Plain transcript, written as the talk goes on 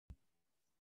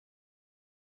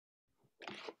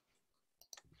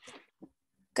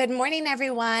Good morning,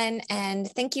 everyone, and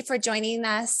thank you for joining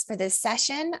us for this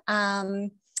session.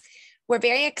 We're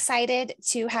very excited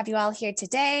to have you all here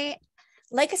today.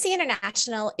 Legacy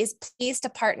International is pleased to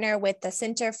partner with the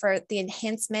Center for the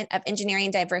Enhancement of Engineering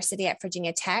Diversity at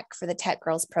Virginia Tech for the Tech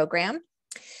Girls program.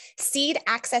 SEED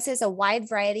accesses a wide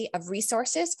variety of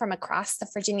resources from across the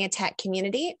Virginia Tech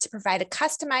community to provide a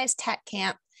customized tech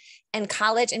camp and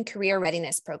college and career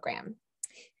readiness program.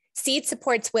 SEED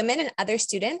supports women and other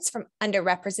students from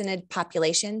underrepresented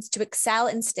populations to excel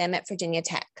in STEM at Virginia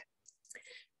Tech.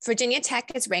 Virginia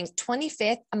Tech is ranked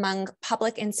 25th among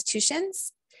public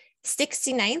institutions,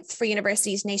 69th for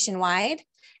universities nationwide,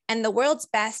 and the world's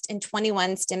best in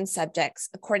 21 STEM subjects,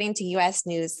 according to US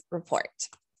News Report.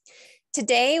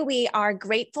 Today, we are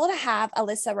grateful to have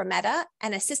Alyssa Rometta,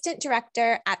 an assistant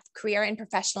director at Career and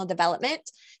Professional Development,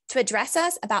 to address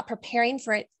us about preparing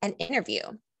for an interview.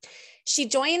 She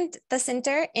joined the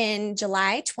center in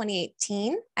July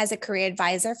 2018 as a career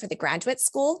advisor for the graduate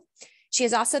school. She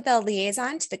is also the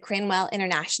liaison to the Cranwell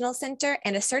International Center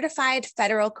and a certified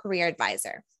federal career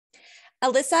advisor.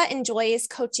 Alyssa enjoys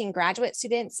coaching graduate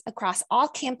students across all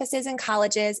campuses and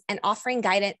colleges and offering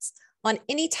guidance on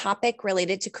any topic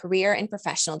related to career and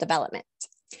professional development.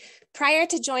 Prior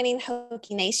to joining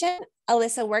Hokie Nation,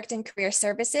 Alyssa worked in career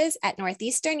services at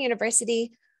Northeastern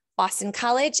University, Boston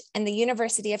College, and the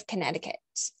University of Connecticut.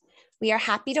 We are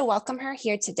happy to welcome her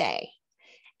here today.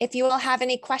 If you will have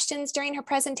any questions during her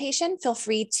presentation, feel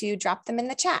free to drop them in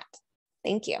the chat.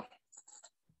 Thank you.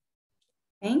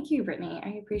 Thank you, Brittany.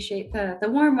 I appreciate the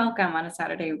warm welcome on a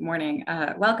Saturday morning.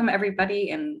 Welcome,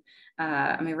 everybody, and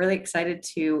I'm really excited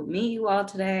to meet you all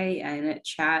today and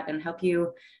chat and help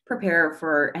you prepare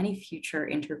for any future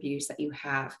interviews that you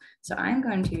have. So I'm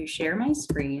going to share my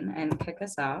screen and kick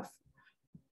us off.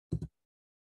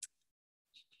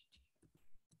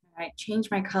 I changed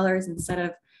my colors instead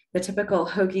of the typical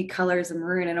Hokie colors of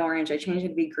maroon and orange. I changed it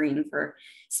to be green for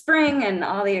spring and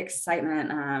all the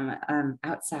excitement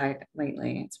outside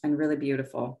lately. It's been really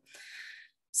beautiful.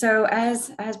 So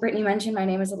as Brittany mentioned, my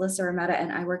name is Alyssa Rometta,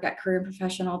 and I work at Career and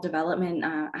Professional Development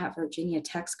at Virginia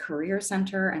Tech's Career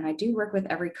Center. And I do work with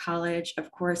every college.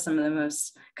 Of course, some of the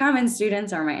most common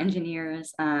students are my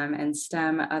engineers and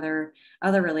STEM, other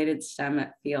related STEM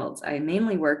fields. I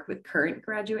mainly work with current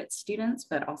graduate students,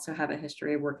 but also have a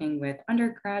history of working with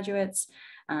undergraduates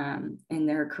in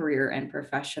their career and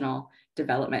professional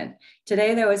development.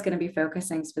 Today, though, is going to be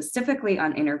focusing specifically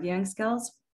on interviewing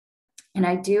skills. And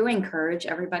I do encourage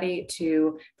everybody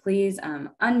to please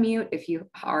unmute if you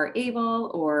are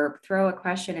able, or throw a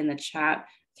question in the chat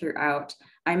throughout.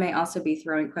 I may also be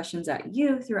throwing questions at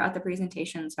you throughout the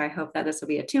presentation. So I hope that this will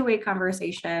be a two-way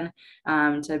conversation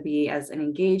to be as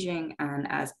engaging and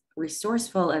as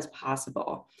resourceful as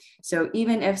possible. So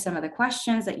even if some of the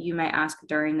questions that you may ask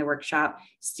during the workshop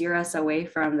steer us away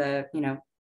from the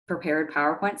prepared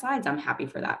PowerPoint slides, I'm happy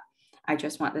for that. I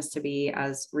just want this to be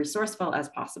as resourceful as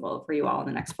possible for you all in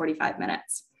the next 45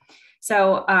 minutes.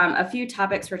 So a few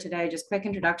topics for today, just quick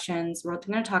introductions. We're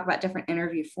going to talk about different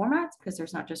interview formats because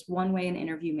there's not just one way an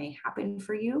interview may happen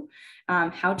for you.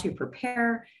 How to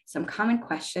prepare, some common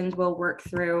questions we'll work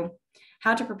through,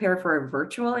 how to prepare for a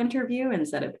virtual interview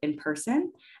instead of in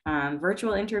person.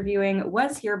 Virtual interviewing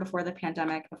was here before the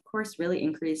pandemic, of course, really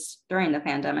increased during the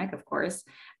pandemic, of course,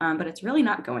 but it's really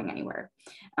not going anywhere.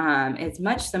 It's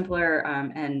much simpler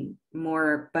and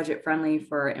more budget friendly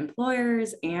for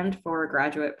employers and for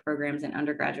graduate programs and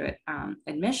undergraduate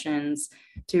admissions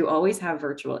to always have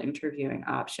virtual interviewing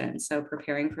options. So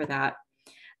preparing for that.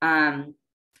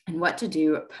 And what to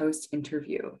do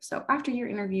post-interview. So after your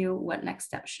interview, what next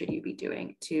steps should you be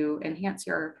doing to enhance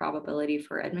your probability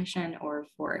for admission or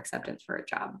for acceptance for a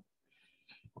job?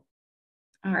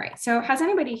 All right, so has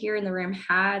anybody here in the room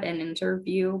had an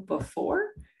interview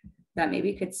before that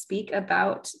maybe could speak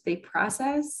about the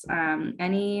process?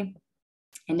 Any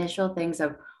initial things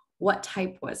of what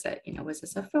type was it? Was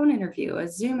this a phone interview, a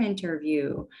Zoom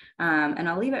interview? And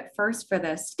I'll leave it first for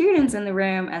the students in the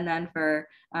room and then for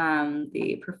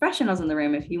the professionals in the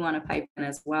room, if you want to pipe in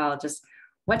as well. Just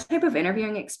what type of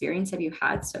interviewing experience have you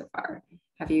had so far?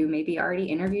 Have you maybe already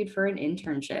interviewed for an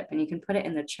internship? And you can put it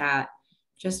in the chat,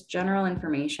 just general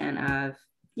information of,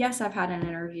 yes, I've had an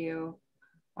interview,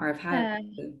 or I've had,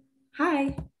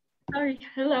 hi. Sorry,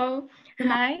 hello.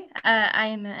 Hi,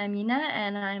 I'm Amina,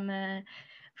 and I'm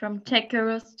from Tech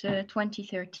Girls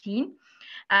 2013.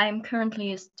 I'm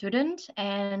currently a student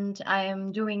and I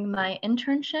am doing my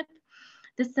internship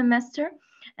this semester.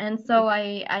 And so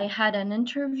I had an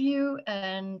interview,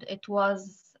 and it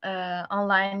was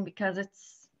online because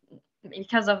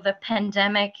of the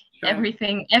pandemic. Sure.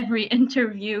 Every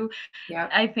interview,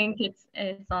 I think it's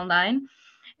online.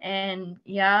 And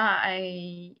yeah,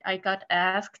 I got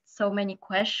asked so many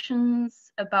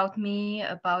questions about me,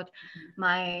 about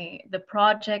the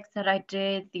projects that I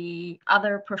did, the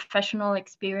other professional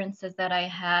experiences that I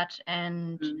had.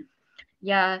 And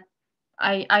yeah,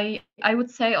 I would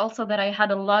say also that I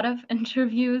had a lot of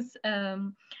interviews.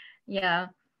 Yeah.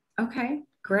 Okay,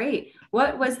 great.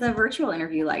 What was the virtual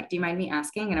interview like? Do you mind me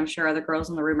asking? And I'm sure other girls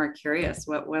in the room are curious.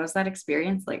 What was that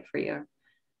experience like for you?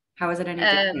 How was it any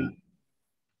different?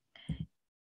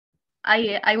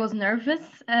 I was nervous,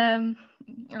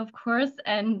 of course,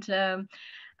 and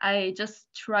I just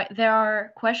try. There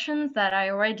are questions that I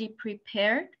already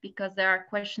prepared because there are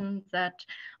questions that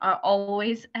are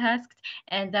always asked,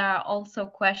 and there are also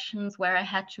questions where I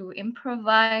had to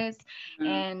improvise.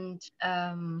 And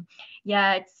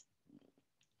yeah,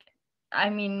 I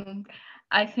mean,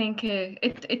 I think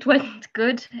it went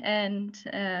good, and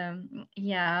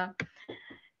yeah.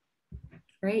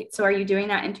 Great. So are you doing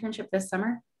that internship this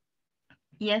summer?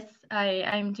 Yes,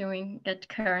 I'm doing it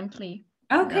currently.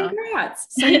 Oh, congrats.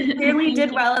 So you clearly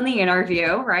did well in the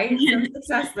interview, right? Some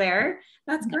success there.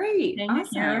 That's great.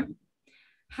 Awesome.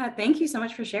 Thank you so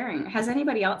much for sharing. Has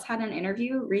anybody else had an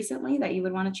interview recently that you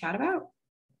would want to chat about?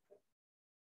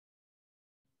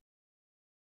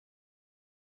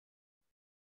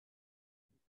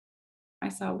 I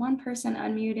saw one person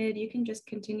unmuted. You can just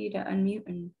continue to unmute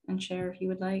and share if you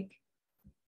would like.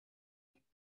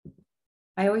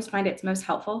 I always find it's most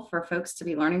helpful for folks to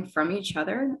be learning from each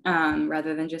other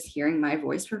rather than just hearing my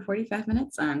voice for 45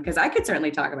 minutes, because I could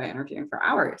certainly talk about interviewing for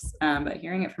hours, but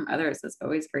hearing it from others is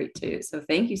always great too. So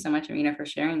thank you so much, Amina, for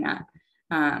sharing that.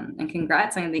 And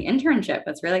congrats on the internship.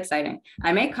 That's really exciting.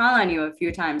 I may call on you a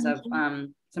few times of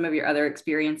some of your other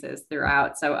experiences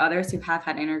throughout. So others who have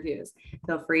had interviews,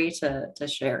 feel free to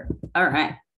share. All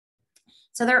right.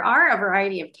 So there are a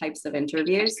variety of types of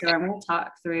interviews. So I'm going to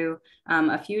talk through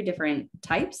a few different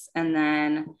types and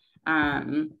then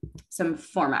some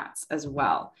formats as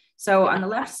well. So on the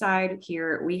left side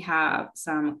here, we have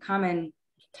some common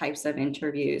types of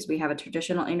interviews. We have a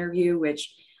traditional interview,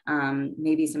 which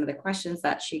maybe some of the questions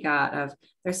that she got of,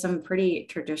 there's some pretty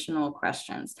traditional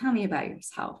questions. Tell me about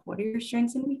yourself. What are your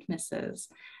strengths and weaknesses?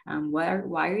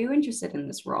 Why are you interested in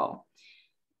this role?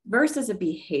 Versus a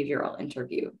behavioral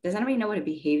interview. Does anybody know what a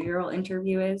behavioral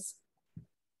interview is?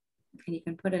 And you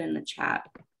can put it in the chat.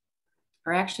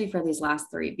 Or actually for these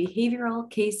last three, behavioral,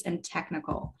 case, and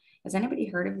technical. Has anybody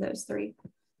heard of those three?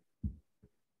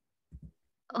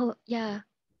 Oh, yeah.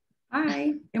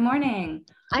 Hi, good morning.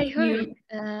 I heard.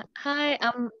 Hi,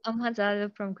 I'm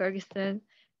Hazal from Kyrgyzstan.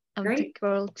 I'm Great. Tech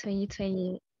World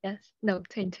 2020. Yes, no,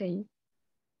 2020.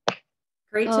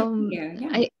 Great to meet you.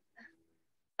 Yeah.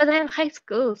 But I'm high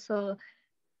school, so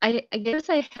I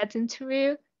guess I had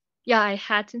interview. Yeah, I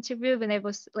had interview when I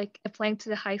was like applying to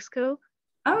the high school.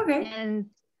 Oh, okay. And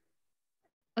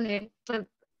okay, but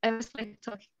I was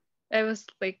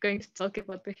like going to talk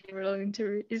about behavioral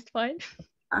interview. Is fine.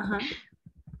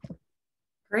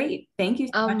 Great. Thank you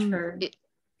so much for.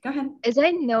 Go ahead. As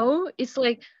I know, it's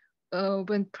like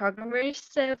when programmers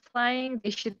are applying,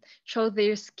 they should show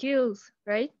their skills,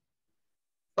 right?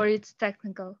 Or it's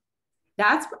technical.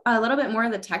 That's a little bit more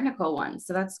of the technical one.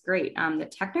 So that's great. The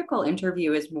technical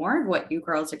interview is more of what you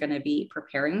girls are going to be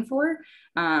preparing for.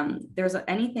 There's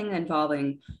anything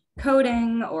involving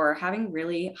coding or having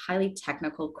really highly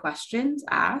technical questions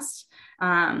asked.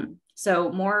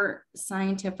 So more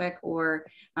scientific or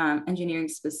engineering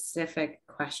specific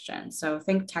questions. So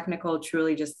think technical,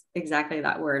 truly just exactly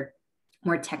that word,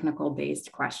 more technical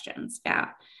based questions. Yeah.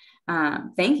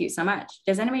 Thank you so much.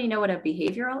 Does anybody know what a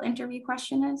behavioral interview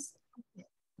question is?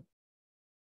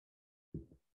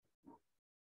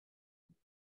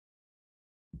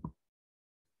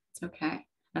 It's okay.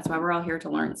 That's why we're all here to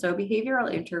learn. So a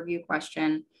behavioral interview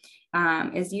question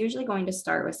is usually going to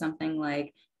start with something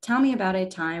like, tell me about a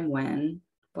time when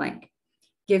blank.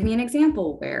 Give me an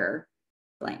example where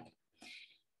blank.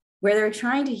 Where they're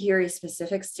trying to hear a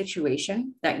specific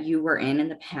situation that you were in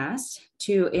the past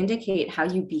to indicate how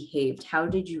you behaved. How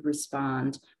did you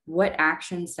respond? What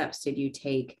action steps did you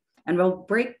take? And we'll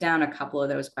break down a couple of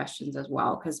those questions as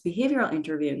well, because behavioral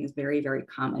interviewing is very, very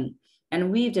common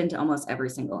and weaved into almost every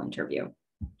single interview.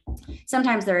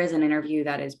 Sometimes there is an interview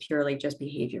that is purely just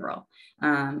behavioral.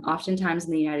 Oftentimes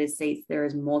in the United States, there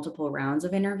is multiple rounds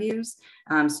of interviews.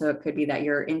 So it could be that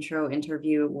your intro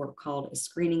interview, or called a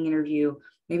screening interview,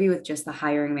 maybe with just the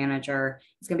hiring manager.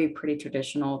 It's going to be pretty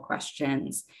traditional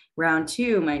questions. Round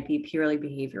 2 might be purely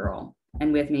behavioral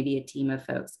and with maybe a team of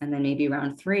folks. And then maybe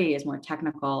round 3 is more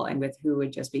technical and with who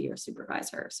would just be your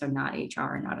supervisor. So not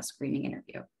HR, not a screening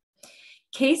interview.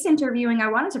 Case interviewing, I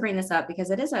wanted to bring this up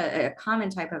because it is a common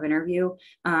type of interview,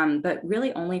 but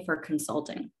really only for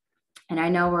consulting. And I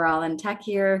know we're all in tech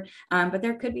here, but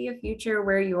there could be a future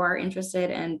where you are interested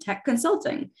in tech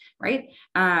consulting, right?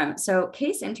 So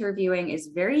case interviewing is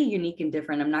very unique and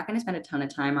different. I'm not going to spend a ton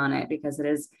of time on it because it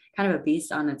is kind of a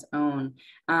beast on its own.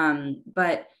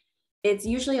 But it's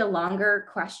usually a longer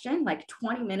question, like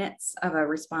 20 minutes of a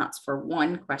response for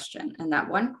one question. And that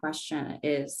one question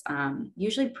is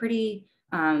usually pretty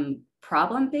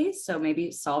problem-based. So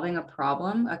maybe solving a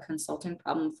problem, a consulting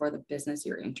problem for the business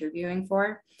you're interviewing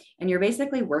for. And you're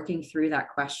basically working through that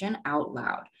question out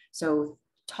loud. So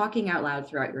talking out loud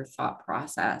throughout your thought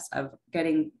process of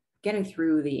getting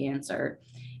through the answer,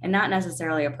 and not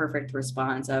necessarily a perfect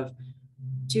response of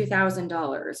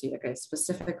 $2,000, like a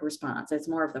specific response. It's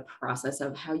more of the process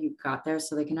of how you got there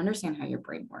so they can understand how your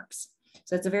brain works.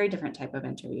 So it's a very different type of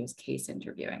interview, is case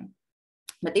interviewing.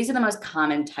 But these are the most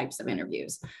common types of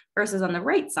interviews. Versus on the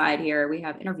right side here, we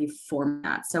have interview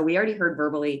formats. So we already heard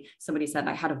verbally, somebody said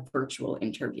I had a virtual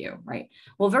interview, right?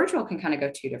 Well, virtual can kind of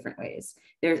go two different ways.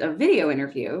 There's a video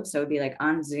interview. So it'd be like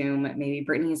on Zoom, maybe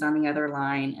Brittany is on the other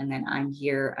line, and then I'm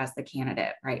here as the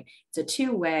candidate, right? It's a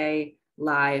two-way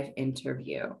live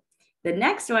interview. The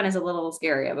next one is a little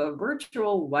scary, of a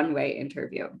virtual one-way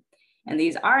interview. And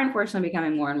these are unfortunately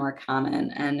becoming more and more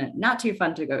common and not too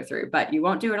fun to go through, but you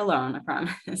won't do it alone, I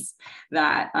promise,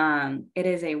 that it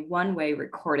is a one-way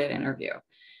recorded interview.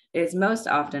 It's most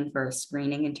often for a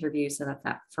screening interview. So that's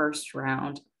that first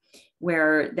round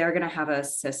where they're going to have a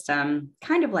system,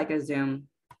 kind of like a Zoom,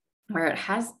 where it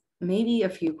has maybe a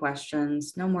few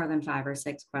questions, no more than 5 or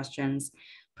 6 questions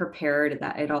prepared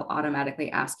that it'll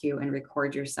automatically ask you and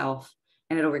record yourself,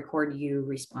 and it'll record you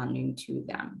responding to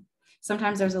them.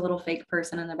 Sometimes there's a little fake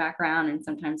person in the background, and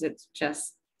sometimes it's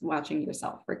just watching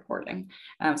yourself recording.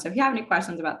 So if you have any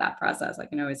questions about that process, I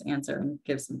can always answer and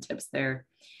give some tips there.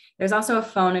 There's also a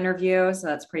phone interview. So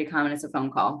that's pretty common. It's a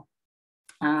phone call.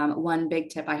 One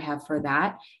big tip I have for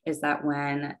that is that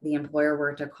when the employer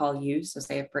were to call you, so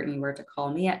say if Brittany were to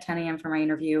call me at 10 a.m. for my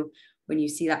interview, when you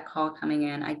see that call coming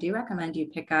in, I do recommend you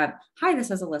pick up, "Hi,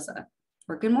 this is Alyssa,"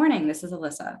 or "Good morning, this is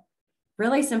Alyssa."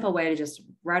 Really simple way to just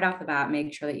right off the bat,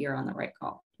 make sure that you're on the right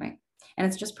call, right? And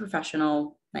it's just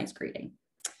professional, nice greeting.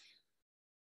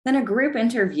 Then a group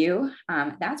interview,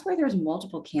 that's where there's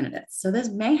multiple candidates. So this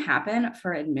may happen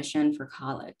for admission for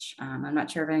college. I'm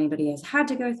not sure if anybody has had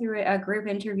to go through a group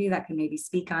interview that can maybe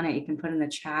speak on it. You can put in the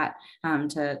chat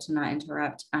to not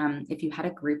interrupt if you had a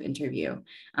group interview.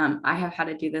 I have had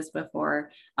to do this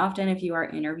before. Often if you are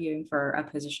interviewing for a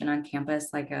position on campus,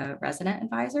 like a resident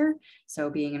advisor, so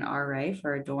being an RA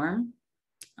for a dorm,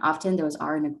 often those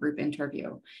are in a group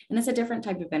interview. And it's a different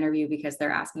type of interview because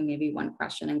they're asking maybe one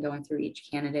question and going through each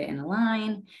candidate in a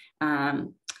line,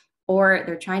 or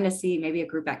they're trying to see maybe a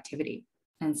group activity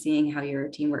and seeing how your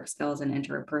teamwork skills and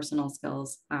interpersonal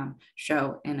skills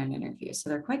show in an interview. So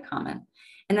they're quite common.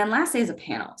 And then lastly is a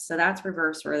panel. So that's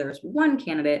reverse, where there's one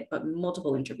candidate, but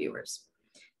multiple interviewers.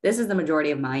 This is the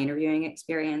majority of my interviewing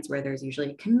experience, where there's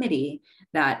usually a committee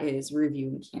that is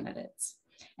reviewing candidates.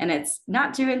 And it's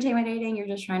not too intimidating. You're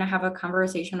just trying to have a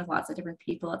conversation with lots of different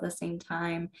people at the same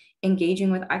time,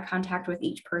 engaging with eye contact with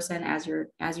each person as you're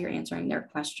answering their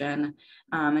question.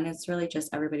 And it's really just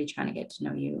everybody trying to get to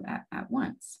know you at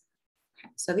once.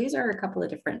 Okay. So these are a couple of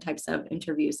different types of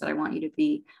interviews that I want you to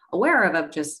be aware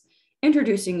of just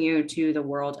introducing you to the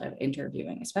world of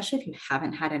interviewing, especially if you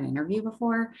haven't had an interview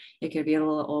before. It could be a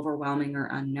little overwhelming or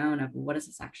unknown of what does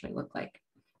this actually look like.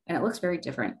 And it looks very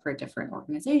different for different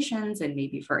organizations, and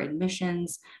maybe for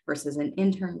admissions versus an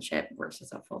internship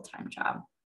versus a full-time job.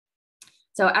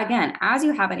 So again, as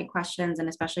you have any questions, and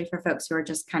especially for folks who are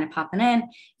just kind of popping in, if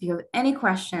you have any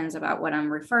questions about what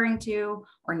I'm referring to,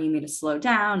 or need me to slow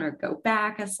down or go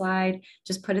back a slide,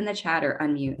 just put in the chat or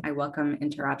unmute. I welcome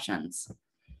interruptions.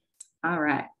 All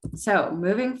right, so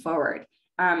moving forward,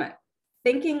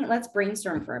 let's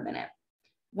brainstorm for a minute.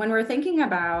 When we're thinking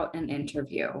about an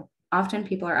interview, often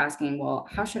people are asking, well,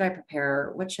 how should I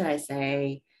prepare? What should I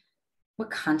say?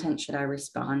 What content should I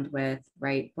respond with,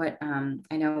 right?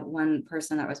 I know one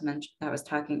person that was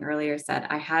talking earlier said,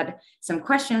 I had some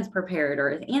questions prepared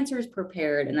or answers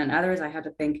prepared, and then others I had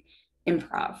to think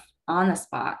improv, on the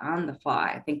spot, on the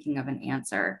fly, thinking of an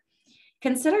answer.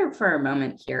 Consider for a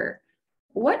moment here,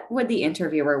 what would the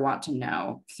interviewer want to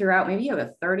know throughout maybe you have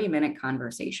a 30-minute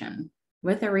conversation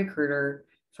with a recruiter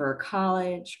for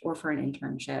college or for an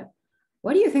internship?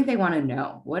 What do you think they want to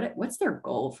know? What's their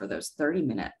goal for those 30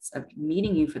 minutes of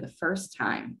meeting you for the first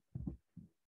time?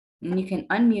 And you can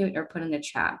unmute or put in the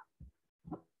chat.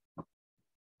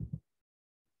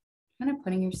 Kind of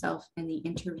putting yourself in the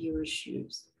interviewer's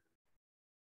shoes.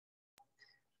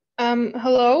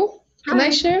 Hello, can I Hi.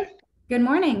 share? Good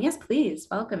morning. Yes, please.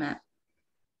 Welcome it.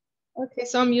 Okay,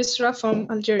 so I'm Yusra from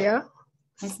Algeria.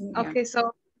 Nice to meet you. Okay,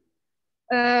 so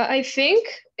I think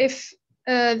if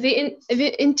the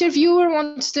interviewer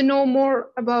wants to know more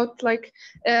about like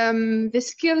the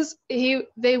skills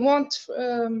they want,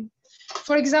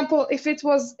 for example, if it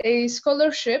was a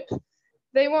scholarship,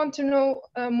 they want to know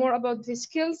more about the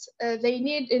skills they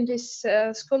need in this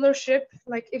scholarship.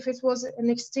 Like if it was an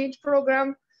exchange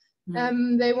program,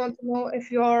 they want to know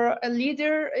if you're a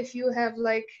leader, if you have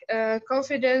like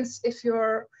confidence, if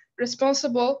you're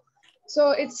responsible.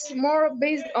 So it's more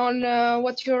based on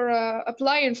what you're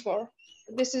applying for.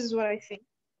 This is what I think.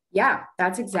 Yeah,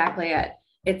 that's exactly it.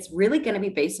 It's really going to be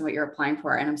based on what you're applying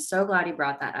for. And I'm so glad you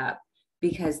brought that up,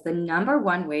 because the number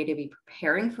one way to be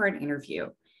preparing for an interview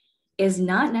is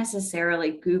not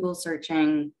necessarily Google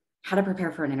searching how to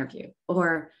prepare for an interview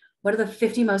or what are the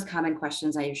 50 most common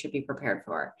questions that you should be prepared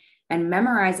for, and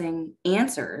memorizing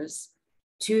answers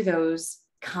to those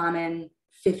common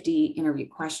 50 interview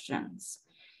questions.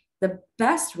 The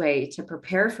best way to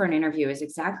prepare for an interview is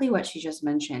exactly what she just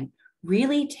mentioned,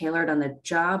 really tailored on the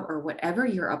job or whatever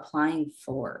you're applying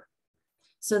for.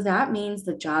 So that means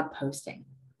the job posting,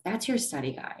 that's your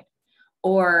study guide.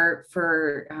 Or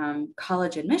for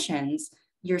college admissions,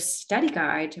 your study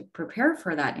guide to prepare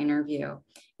for that interview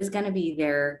is going to be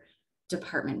their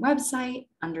department website,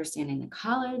 understanding the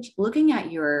college, looking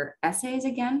at your essays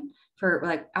again for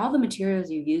like all the materials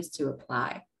you use to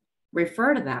apply.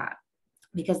 Refer to that,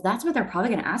 because that's what they're probably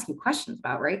going to ask you questions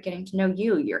about, right? Getting to know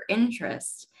you, your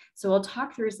interests. So we'll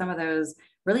talk through some of those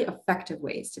really effective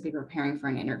ways to be preparing for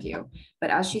an interview.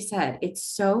 But as she said, it's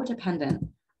so dependent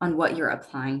on what you're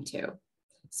applying to.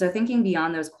 So thinking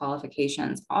beyond those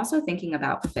qualifications, also thinking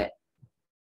about fit,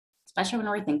 especially when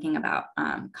we're thinking about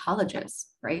colleges,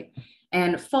 right?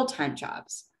 And full-time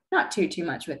jobs, not too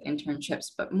much with internships,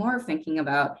 but more thinking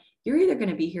about you're either going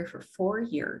to be here for 4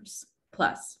 years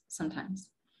plus sometimes.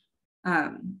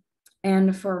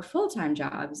 And for full-time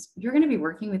jobs, you're going to be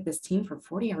working with this team for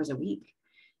 40 hours a week.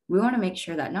 We want to make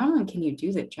sure that not only can you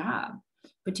do the job,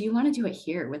 but do you want to do it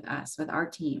here with us, with our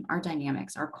team, our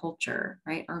dynamics, our culture,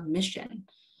 right? Our mission.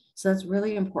 So it's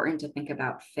really important to think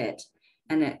about fit.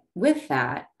 And with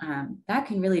that, that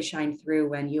can really shine through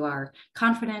when you are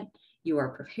confident, you are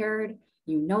prepared,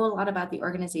 you know a lot about the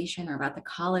organization or about the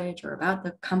college or about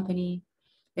the company,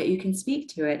 that you can speak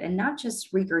to it and not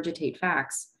just regurgitate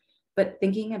facts, but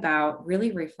thinking about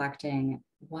really reflecting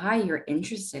why you're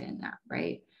interested in that,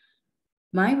 right?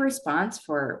 My response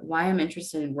for why I'm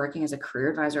interested in working as a career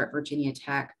advisor at Virginia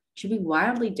Tech should be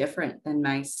wildly different than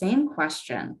my same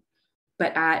question,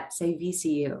 but at, say,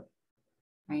 VCU,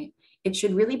 right? It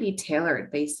should really be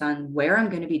tailored based on where I'm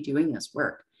going to be doing this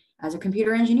work. As a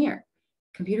computer engineer,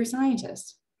 computer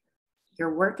scientist,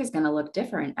 your work is going to look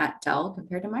different at Dell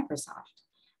compared to Microsoft.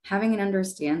 Having an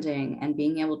understanding and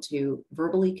being able to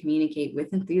verbally communicate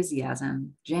with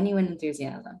enthusiasm, genuine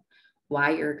enthusiasm,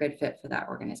 why you're a good fit for that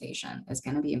organization is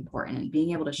going to be important, and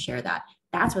being able to share that.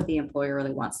 That's what the employer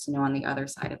really wants to know on the other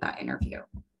side of that interview.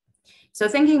 So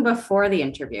thinking before the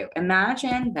interview,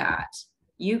 imagine that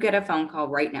you get a phone call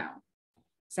right now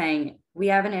saying, we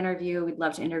have an interview. We'd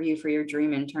love to interview for your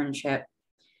dream internship.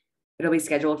 It'll be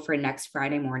scheduled for next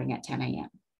Friday morning at 10 a.m.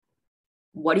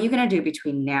 What are you going to do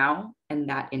between now and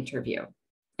that interview?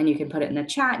 And you can put it in the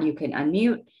chat. You can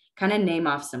unmute, kind of name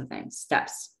off some things,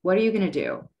 steps. What are you going to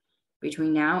do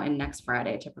between now and next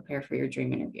Friday to prepare for your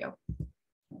dream interview?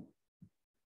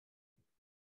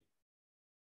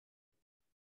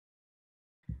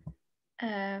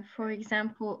 For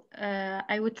example,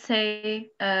 I would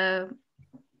say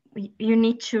you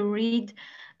need to read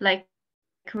like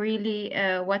really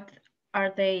what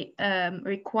are they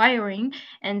requiring,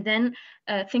 and then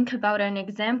think about an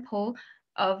example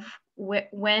of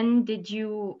when did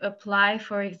you apply,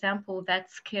 for example,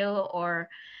 that skill, or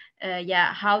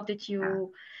how did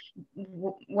you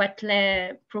what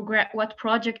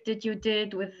project did you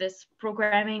did with this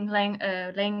programming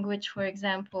language, for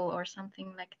example, or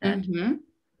something like that. Mm-hmm.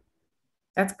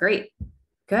 That's great.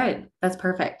 Good. That's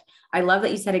perfect. I love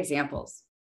that you said examples.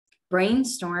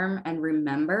 Brainstorm and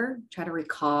remember, try to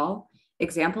recall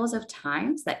examples of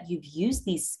times that you've used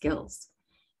these skills.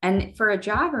 And for a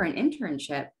job or an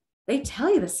internship, they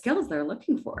tell you the skills they're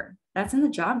looking for. That's in the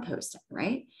job posting,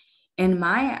 right? In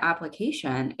my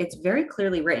application, it's very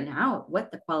clearly written out what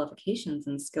the qualifications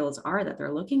and skills are that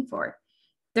they're looking for.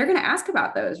 They're going to ask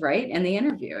about those, right, in the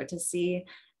interview to see,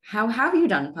 how have you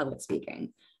done public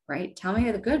speaking, right? Tell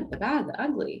me the good, the bad, the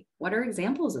ugly. What are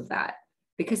examples of that?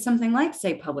 Because something like,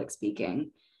 say, public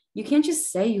speaking You can't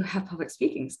just say you have public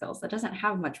speaking skills. That doesn't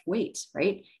have much weight,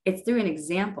 right? It's through an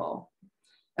example.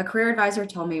 A career advisor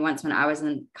told me once when I was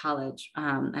in college,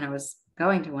 and I was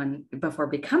going to one before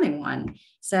becoming one,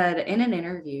 said in an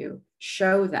interview,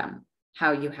 show them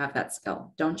how you have that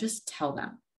skill. Don't just tell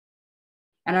them.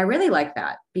 And I really like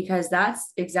that, because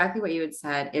that's exactly what you had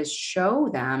said, is show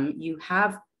them you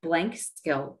have blank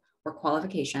skill or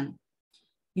qualification.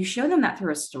 You show them that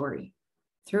through a story,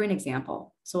 through an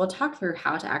example. So we'll talk through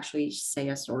how to actually say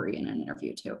a story in an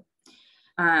interview too.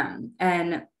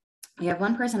 And we have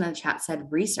one person in the chat said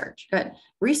research. Good.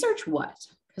 Research what?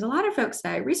 Because a lot of folks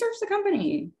say research the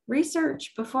company,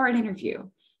 research before an interview.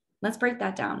 Let's break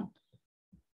that down.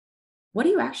 What do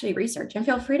you actually research? And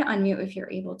feel free to unmute if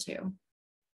you're able to.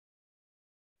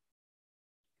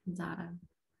 Zara.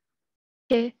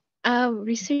 Okay.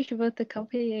 Research about the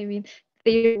company. I mean,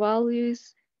 their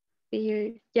values.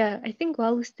 I think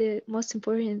values the most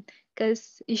important,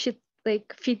 because you should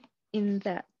like fit in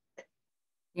that.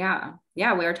 Yeah.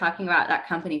 We were talking about that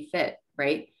company fit,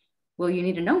 right? Well, you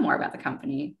need to know more about the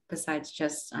company besides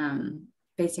just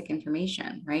basic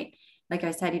information, right? Like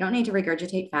I said, you don't need to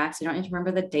regurgitate facts. You don't need to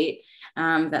remember the date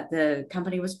that the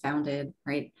company was founded,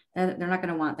 right? They're not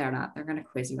going to want that. They're going to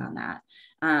quiz you on that.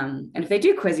 And if they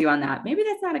do quiz you on that, maybe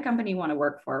that's not a company you want to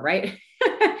work for, right?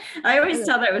 I always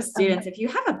tell that with students, if you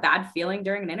have a bad feeling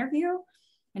during an interview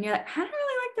and you're like, I don't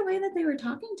really like the way that they were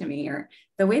talking to me, or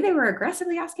the way they were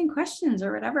aggressively asking questions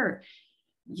or whatever,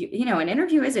 you know, an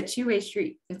interview is a two-way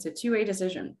street. It's a two-way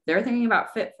decision. They're thinking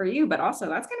about fit for you, but also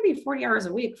that's going to be 40 hours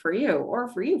a week for you, or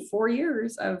for you, 4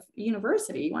 years of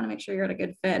university. You want to make sure you're at a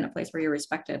good fit in a place where you're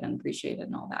respected and appreciated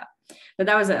and all that. But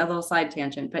that was a little side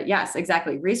tangent. But yes,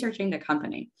 exactly. Researching the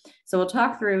company. So we'll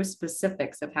talk through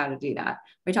specifics of how to do that.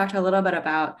 We talked a little bit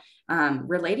about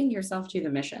relating yourself to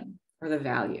the mission or the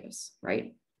values,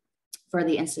 right? For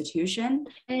the institution.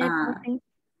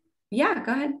 Yeah,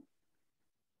 go ahead.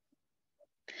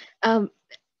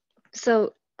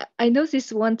 So I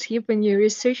noticed one tip when you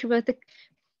research about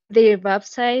their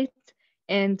website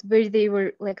and where they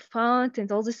were like found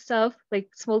and all this stuff, like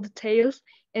small details,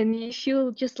 and you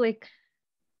should just like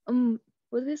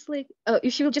what is like you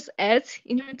should just add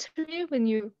in your interview when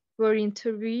you were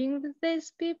interviewing with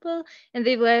these people, and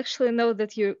they will actually know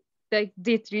that you like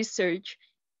did research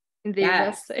in their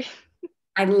website.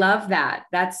 I love that.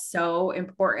 That's so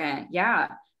important. Yeah.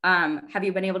 Have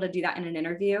you been able to do that in an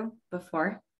interview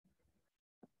before?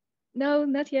 No,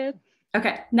 not yet.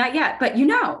 Okay, not yet, but you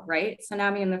know, right? So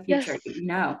now in the future, yes. You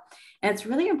know, and it's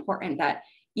really important that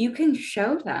you can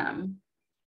show them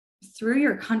through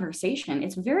your conversation.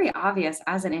 It's very obvious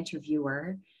as an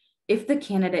interviewer if the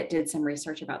candidate did some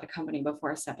research about the company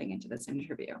before stepping into this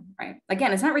interview, right?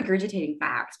 Again, it's not regurgitating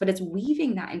facts, but it's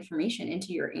weaving that information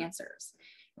into your answers.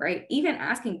 Right? Even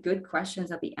asking good questions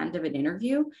at the end of an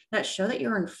interview that show that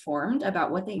you're informed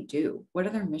about what they do. What are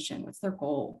their mission? What's their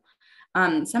goal?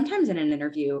 Sometimes in an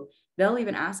interview, they'll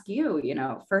even ask you, you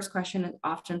know, first question,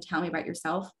 often tell me about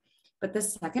yourself. But the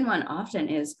second one often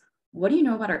is, what do you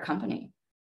know about our company?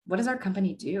 What does our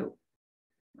company do?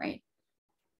 Right?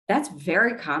 That's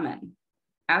very common.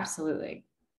 Absolutely.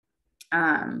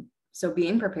 So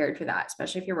being prepared for that,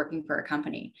 especially if you're working for a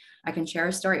company. I can share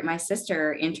a story. My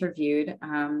sister interviewed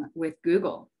with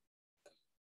Google.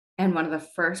 And one of the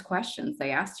first questions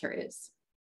they asked her is,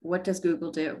 what does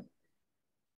Google do?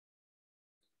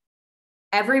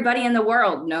 Everybody in the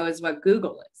world knows what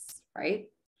Google is, right?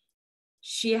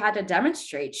 She had to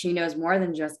demonstrate she knows more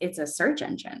than just it's a search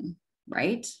engine,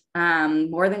 right?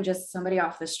 More than just somebody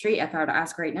off the street. If I were to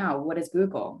ask right now, what is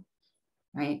Google,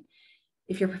 right?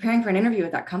 If you're preparing for an interview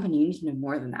with that company, you need to know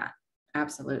more than that.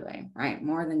 Absolutely, right?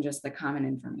 More than just the common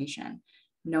information.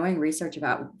 Knowing research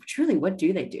about truly what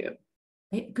do they do?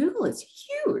 Google is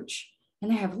huge, and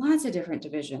they have lots of different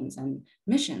divisions and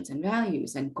missions and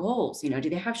values and goals. You know, do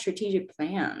they have strategic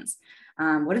plans?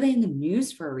 What are they in the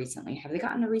news for recently? Have they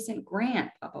gotten a recent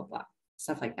grant? Blah, blah, blah,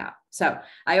 stuff like that. So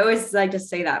I always like to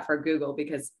say that for Google,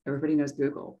 because everybody knows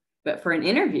Google. But for an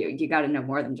interview, you got to know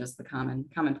more than just the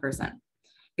common person.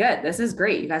 Good. This is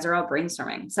great. You guys are all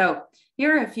brainstorming. So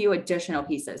here are a few additional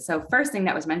pieces. So first thing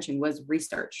that was mentioned was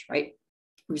research, right?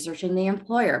 Researching the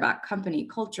employer, about company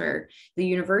culture, the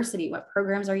university, what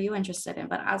programs are you interested in,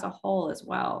 but as a whole as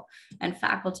well, and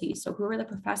faculty. So who are the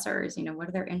professors? You know, what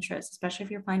are their interests, especially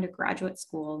if you're applying to graduate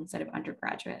school instead of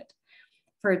undergraduate.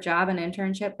 For a job and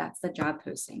internship, that's the job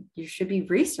posting. You should be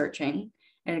researching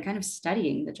and kind of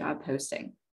studying the job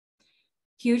posting.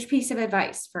 Huge piece of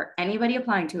advice for anybody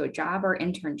applying to a job or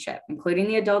internship, including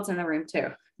the adults in the room too,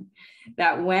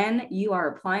 that when you are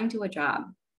applying to a job,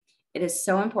 it is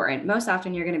so important. Most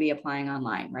often you're going to be applying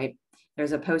online, right?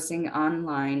 There's a posting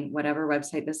online, whatever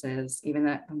website this is, even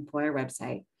the employer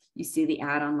website, you see the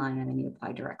ad online and then you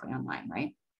apply directly online,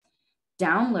 right?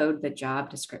 Download the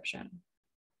job description.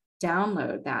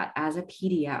 Download that as a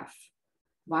PDF.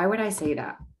 Why would I say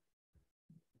that?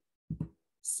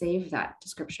 Save that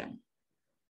description.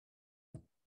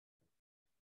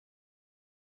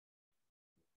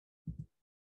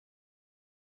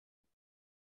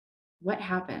 What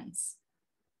happens?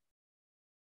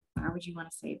 Why would you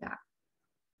want to save that?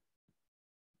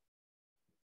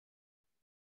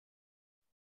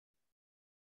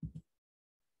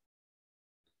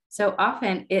 So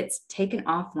often it's taken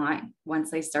offline once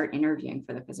they start interviewing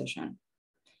for the position.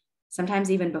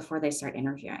 Sometimes even before they start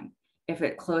interviewing. If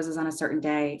it closes on a certain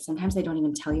day, sometimes they don't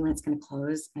even tell you when it's going to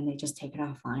close and they just take it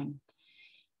offline.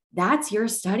 That's your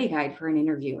study guide for an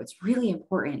interview. It's really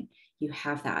important you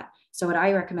have that. So what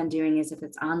I recommend doing is if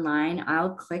it's online,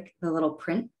 I'll click the little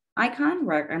print icon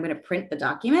where I'm going to print the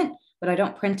document, but I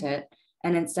don't print it.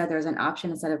 And instead there's an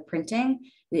option instead of printing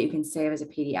that you can save as a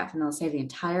PDF, and they'll save the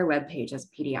entire web page as a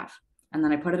PDF. And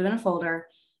then I put it in a folder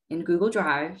in Google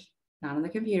Drive, not on the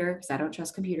computer because I don't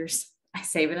trust computers. I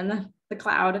save it in the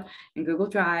cloud in Google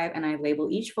Drive, and I label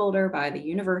each folder by the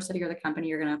university or the company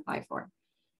you're going to apply for,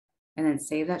 and then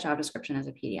save that job description as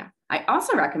a PDF. I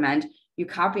also recommend you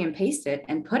copy and paste it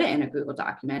and put it in a Google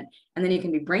document, and then you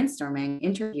can be brainstorming,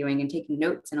 interviewing, and taking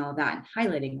notes and all of that, and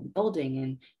highlighting and bolding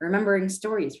and remembering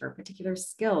stories for a particular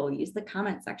skill. Use the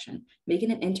comment section, make it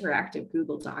an interactive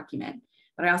Google document.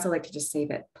 But I also like to just save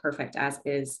it perfect as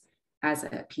is as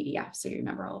a PDF, so you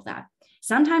remember all of that.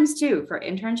 Sometimes too, for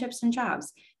internships and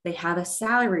jobs, they have a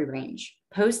salary range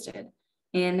posted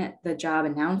in the job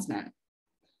announcement.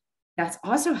 That's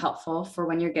also helpful for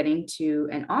when you're getting to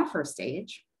an offer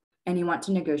stage and you want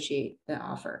to negotiate the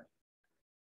offer.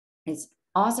 It's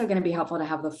also going to be helpful to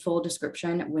have the full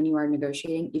description when you are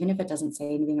negotiating, even if it doesn't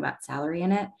say anything about salary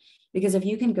in it, because if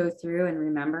you can go through and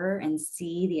remember and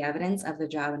see the evidence of the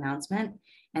job announcement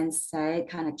and say,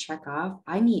 kind of check off,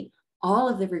 I meet all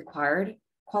of the required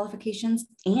qualifications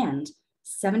and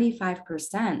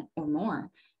 75% or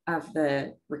more of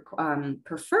the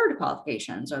preferred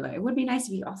qualifications, or it would be nice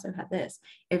if you also had this.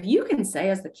 If you can say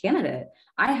as the candidate,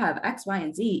 I have X, Y,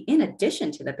 and Z in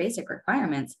addition to the basic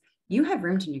requirements, you have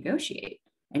room to negotiate,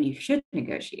 and you should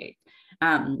negotiate.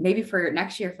 Maybe for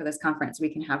next year for this conference, we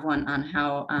can have one on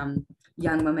how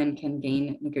young women can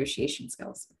gain negotiation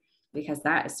skills, because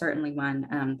that is certainly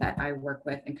one that I work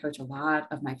with and coach a lot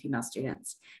of my female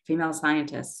students, female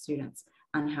scientist students,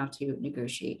 on how to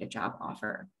negotiate a job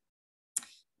offer.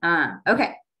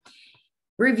 Okay,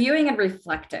 reviewing and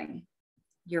reflecting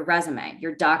your resume,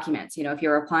 your documents. You know, if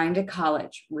you're applying to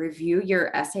college, review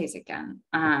your essays again,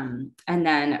 and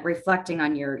then reflecting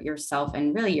on yourself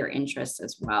and really your interests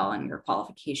as well and your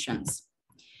qualifications.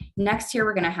 Next here,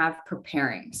 we're going to have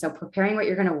preparing. So preparing what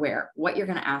you're going to wear, what you're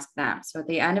going to ask them. So at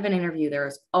the end of an interview, there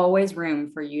is always room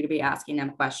for you to be asking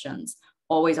them questions.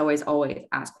 Always, always, always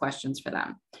ask questions for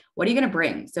them. What are you going to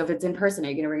bring? So if it's in person, are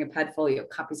you going to bring a portfolio,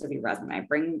 copies of your resume?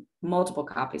 Bring multiple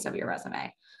copies of your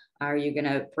resume. Are you going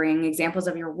to bring examples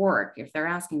of your work if they're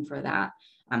asking for that?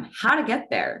 How to get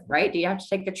there, right? Do you have to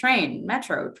take the train,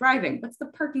 metro, driving? What's the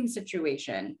parking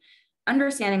situation?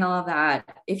 Understanding all of that.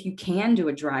 If you can do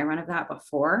a dry run of that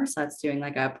before, so that's doing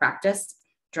like a practice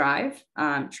drive,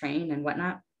 train and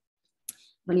whatnot.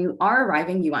 When you are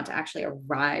arriving, you want to actually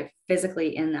arrive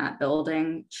physically in that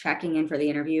building, checking in for the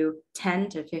interview 10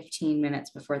 to 15 minutes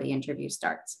before the interview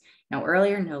starts. No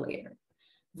earlier, no later.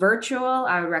 Virtual,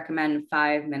 I would recommend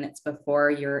 5 minutes before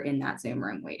you're in that Zoom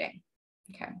room waiting.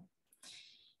 Okay.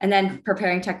 And then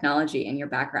preparing technology in your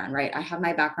background, right? I have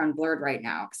my background blurred right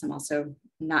now because I'm also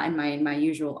not in my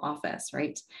usual office,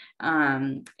 right?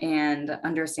 And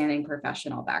understanding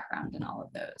professional background and all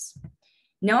of those.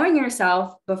 Knowing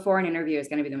yourself before an interview is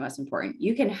going to be the most important.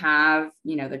 You can have,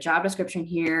 you know, the job description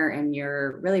here and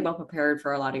you're really well prepared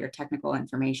for a lot of your technical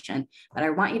information, but I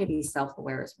want you to be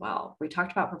self-aware as well. We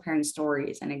talked about preparing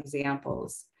stories and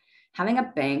examples, having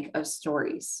a bank of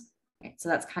stories. Okay? So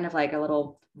that's kind of like a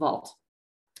little vault,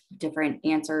 different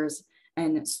answers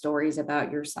and stories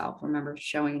about yourself. Remember,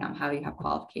 showing them how you have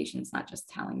qualifications, not just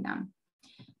telling them.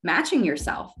 Matching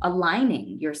yourself,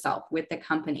 aligning yourself with the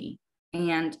company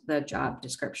and the job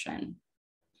description.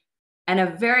 And a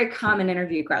very common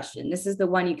interview question. This is the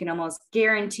one you can almost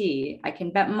guarantee, I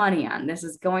can bet money on. This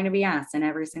is going to be asked in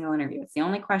every single interview. It's the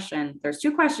only question. There's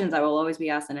 2 questions that will always be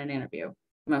asked in an interview,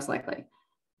 most likely.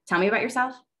 Tell me about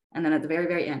yourself. And then at the very,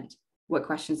 very end, what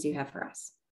questions do you have for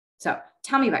us? So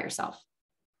tell me about yourself.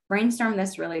 Brainstorm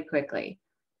this really quickly.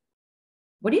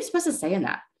 What are you supposed to say in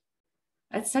that?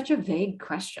 It's such a vague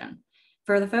question.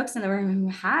 For the folks in the room who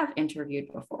have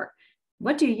interviewed before,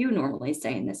 what do you normally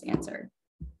say in this answer?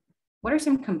 What are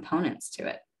some components to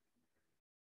it?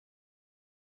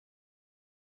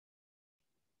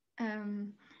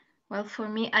 Well, for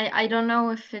me, I don't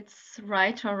know if it's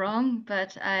right or wrong,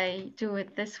 but I do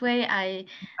it this way. I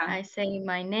say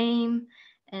my name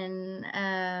and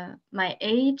my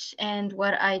age and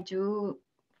what I do,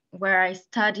 where I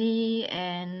study,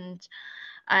 and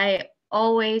I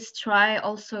always try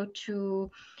also to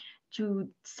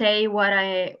say what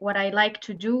I like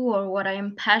to do or what I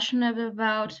am passionate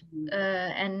about,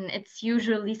 and it's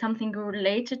usually something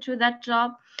related to that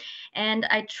job, and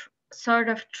I sort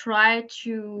of try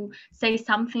to say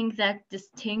something that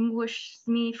distinguishes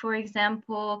me. For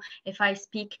example, if I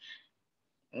speak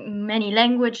many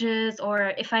languages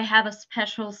or if I have a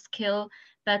special skill,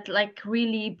 but like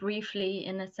really briefly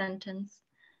in a sentence.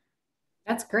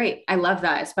 That's great. I love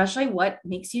that, especially what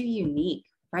makes you unique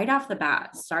right off the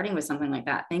bat, starting with something like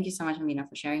that. Thank you so much, Amina,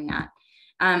 for sharing that.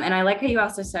 And I like how you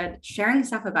also said sharing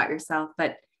stuff about yourself,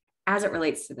 but as it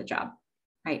relates to the job,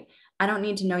 right? I don't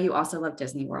need to know you also love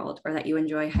Disney World or that you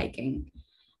enjoy hiking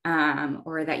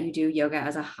or that you do yoga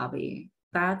as a hobby.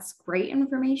 That's great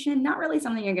information, not really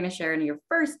something you're going to share in your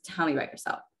first tell me about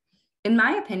yourself. In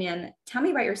my opinion, tell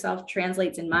me about yourself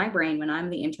translates in my brain when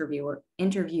I'm the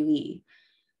interviewee.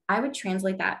 I would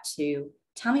translate that to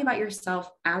tell me about yourself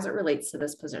as it relates to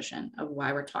this position of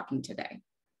why we're talking today.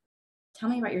 Tell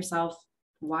me about yourself,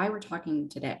 why we're talking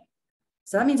today.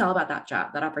 So that means all about that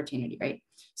job, that opportunity, right?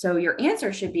 So your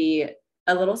answer should be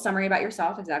a little summary about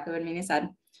yourself, exactly what Amina said.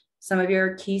 Some of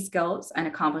your key skills and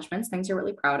accomplishments, things you're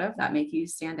really proud of that make you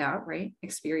stand out, right?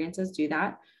 Experiences do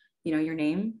that. You know, your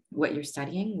name, what you're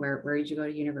studying, where did you go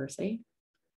to university?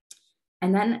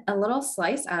 And then a little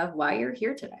slice of why you're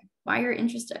here today, why you're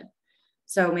interested.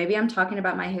 So maybe I'm talking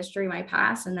about my history, my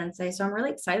past, and then say, so I'm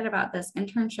really excited about this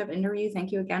internship interview.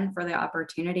 Thank you again for the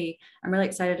opportunity. I'm really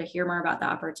excited to hear more about the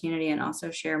opportunity and also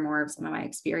share more of some of my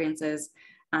experiences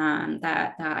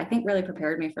that I think really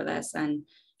prepared me for this and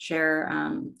share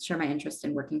my interest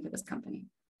in working for this company.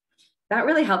 That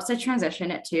really helps to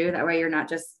transition it too. That way you're not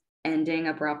just ending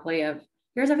abruptly of,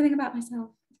 here's everything about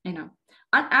myself, you know.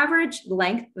 On average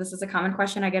length, this is a common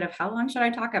question I get of how long should I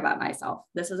talk about myself?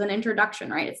 This is an introduction,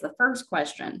 right? It's the first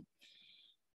question.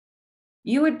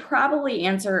 You would probably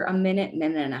answer a minute,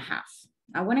 minute and a half.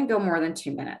 I wouldn't go more than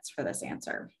 2 minutes for this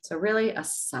answer. So really a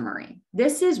summary.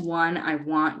 This is one I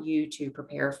want you to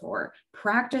prepare for.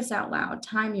 Practice out loud,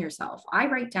 time yourself. I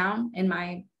write down in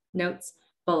my notes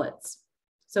bullets.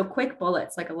 So quick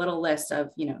bullets, like a little list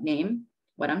of, you know, name,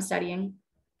 what I'm studying,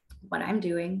 what I'm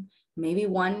doing, maybe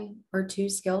 1 or 2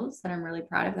 skills that I'm really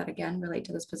proud of that again relate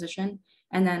to this position.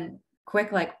 And then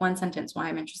quick, like 1 sentence, why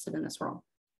I'm interested in this role.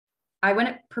 I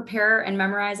wouldn't prepare and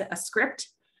memorize a script.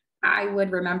 I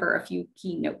would remember a few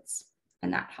key notes,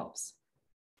 and that helps.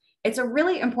 It's a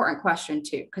really important question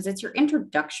too, because it's your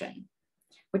introduction,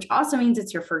 which also means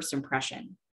it's your first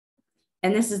impression.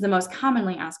 And this is the most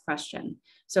commonly asked question.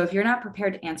 So if you're not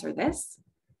prepared to answer this,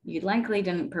 you likely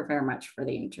didn't prepare much for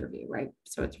the interview, right?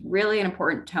 So it's really an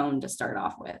important tone to start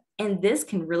off with. And this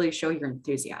can really show your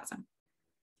enthusiasm,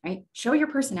 right? Show your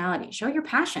personality, show your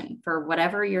passion for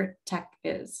whatever your tech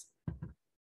is.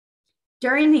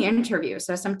 During the interview,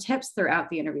 so some tips throughout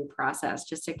the interview process,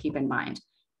 just to keep in mind.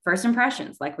 First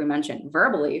impressions, like we mentioned,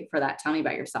 verbally for that, tell me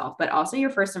about yourself, but also your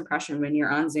first impression when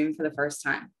you're on Zoom for the first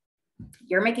time.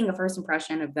 You're making a first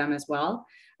impression of them as well.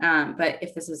 But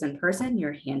if this is in person,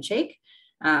 your handshake,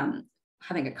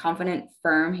 having a confident,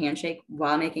 firm handshake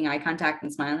while making eye contact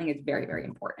and smiling is very, very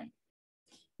important.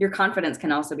 Your confidence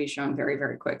can also be shown very,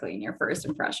 very quickly in your first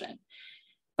impression.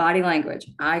 Body language,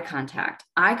 eye contact.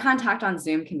 Eye contact on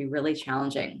Zoom can be really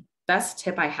challenging. Best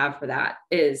tip I have for that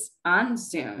is on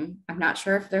Zoom. I'm not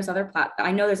sure if there's other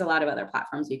I know there's a lot of other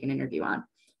platforms you can interview on,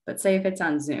 but say if it's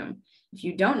on Zoom, if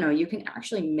you don't know, you can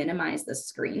actually minimize the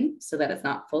screen so that it's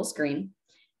not full screen.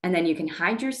 And then you can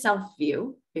hide your self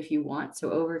view if you want.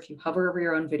 So if you hover over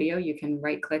your own video, you can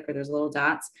right click or there's little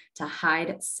dots to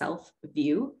hide self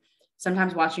view.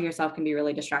 Sometimes watching yourself can be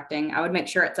really distracting. I would make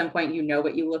sure at some point you know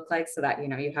what you look like so that, you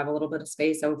know, you have a little bit of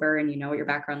space over and you know what your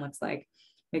background looks like.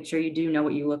 Make sure you do know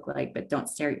what you look like, but don't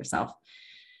stare at yourself.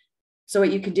 So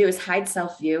what you can do is hide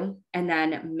self-view and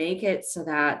then make it so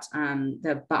that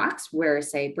the box where,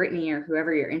 say, Brittany or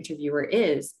whoever your interviewer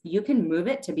is, you can move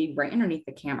it to be right underneath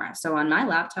the camera. So on my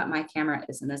laptop, my camera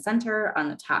is in the center on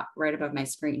the top, right above my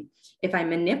screen. If I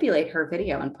manipulate her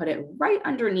video and put it right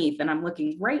underneath and I'm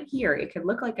looking right here, it could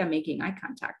look like I'm making eye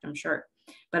contact, I'm sure,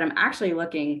 but I'm actually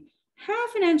looking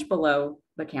half an inch below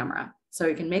the camera. So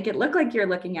you can make it look like you're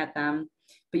looking at them.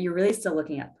 but you're really still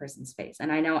looking at the person's face.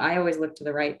 And I know I always look to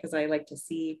the right because I like to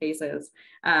see faces.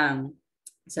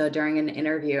 So during an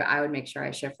interview, I would make sure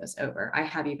I shift this over. I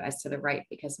have you guys to the right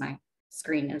because my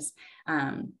screen is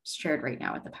shared right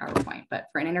now with the PowerPoint, but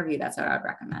for an interview, that's what I would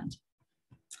recommend.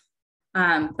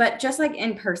 But just like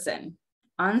in person,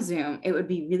 on Zoom, it would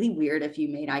be really weird if you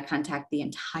made eye contact the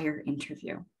entire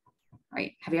interview,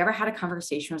 right? Have you ever had a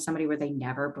conversation with somebody where they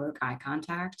never broke eye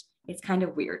contact? It's kind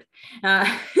of weird.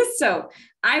 So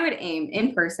I would aim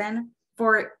in person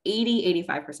for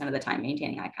 80–85% of the time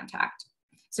maintaining eye contact.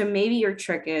 So maybe your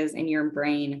trick is in your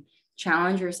brain,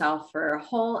 challenge yourself for a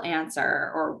whole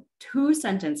answer or 2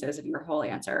 sentences of your whole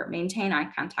answer, maintain eye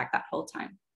contact that whole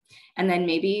time. And then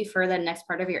maybe for the next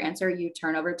part of your answer, you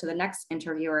turn over to the next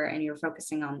interviewer and you're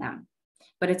focusing on them.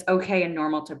 But it's okay and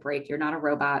normal to break. You're not a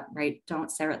robot, right? Don't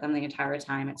stare at them the entire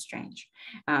time. It's strange.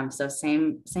 So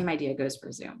same idea goes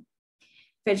for Zoom.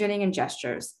 Fidgeting and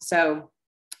gestures. So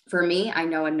for me, I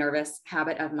know a nervous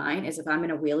habit of mine is if I'm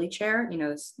in a wheelie chair, you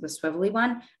know, the swivelly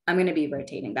one, I'm going to be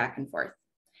rotating back and forth.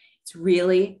 It's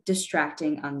really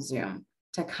distracting on Zoom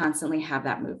to constantly have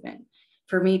that movement.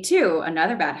 For me too,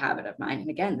 another bad habit of mine, and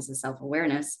again, this is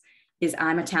self-awareness, is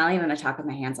I'm Italian and I talk with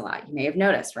my hands a lot. You may have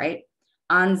noticed, right?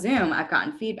 On Zoom, I've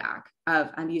gotten feedback of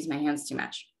I'm using my hands too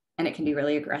much. And it can be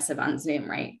really aggressive on Zoom,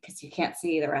 right? Because you can't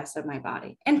see the rest of my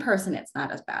body. In person, it's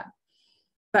not as bad.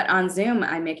 But on Zoom,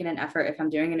 I'm making an effort. If I'm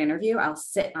doing an interview, I'll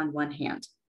sit on one hand.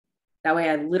 That way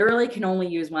I literally can only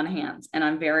use one hand and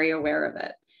I'm very aware of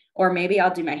it. Or maybe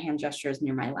I'll do my hand gestures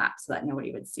near my lap so that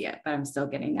nobody would see it, but I'm still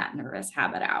getting that nervous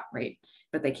habit out, right?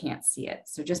 But they can't see it.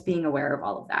 So just being aware of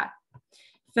all of that.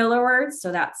 Filler words,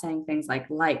 so that's saying things like,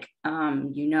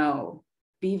 you know,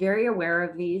 be very aware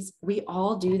of these. We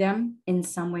all do them in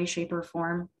some way, shape, or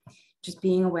form. Just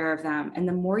being aware of them. And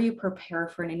the more you prepare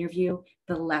for an interview,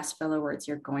 the less filler words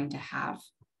you're going to have.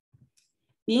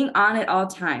 Being on at all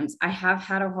times. I have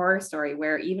had a horror story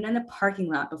where even in the parking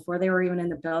lot, before they were even in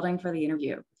the building for the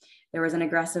interview, there was an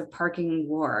aggressive parking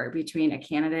war between a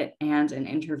candidate and an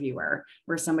interviewer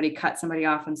where somebody cut somebody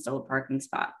off and stole a parking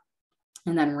spot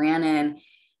and then ran in,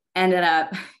 ended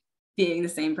up being the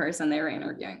same person they were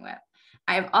interviewing with.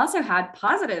 I've also had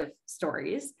positive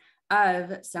stories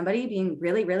of somebody being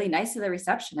really, really nice to the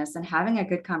receptionist and having a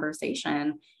good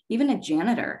conversation, even a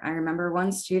janitor. I remember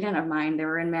one student of mine, they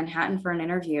were in Manhattan for an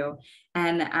interview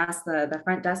and asked the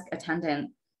front desk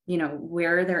attendant, you know,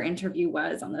 where their interview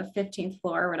was on the 15th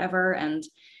floor or whatever. And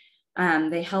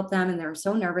they helped them and they were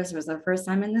so nervous. It was their first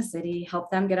time in the city,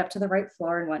 helped them get up to the right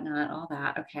floor and whatnot, all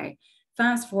that. Okay.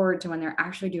 Fast forward to when they're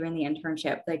actually doing the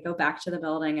internship, they go back to the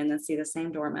building and then see the same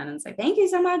doorman and say, thank you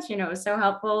so much. You know, it was so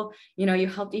helpful. You know, you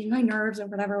helped ease my nerves or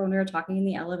whatever when we were talking in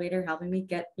the elevator, helping me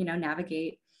get, you know,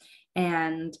 navigate.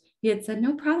 And he had said,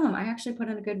 no problem. I actually put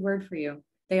in a good word for you.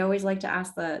 They always like to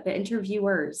ask the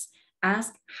interviewers,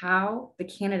 ask how the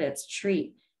candidates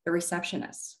treat the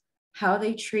receptionists, how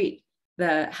they treat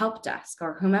the help desk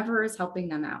or whomever is helping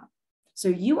them out. So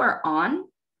you are on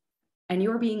and you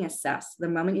are being assessed the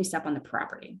moment you step on the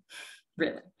property,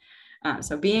 really.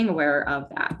 So being aware of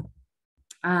that.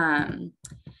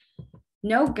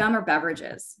 No gum or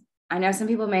beverages. I know some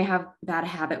people may have bad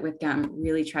habit with gum,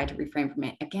 really try to refrain from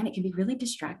it. Again, it can be really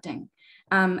distracting.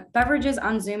 Beverages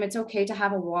on Zoom, it's okay to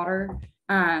have a water.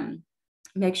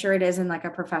 Make sure it is in like a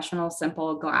professional,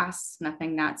 simple glass,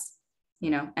 nothing that's, you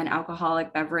know, an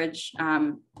alcoholic beverage,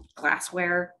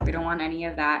 glassware. We don't want any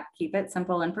of that. Keep it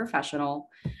simple and professional.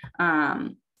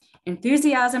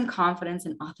 Enthusiasm, confidence,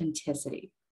 and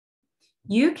authenticity.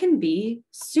 You can be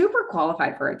super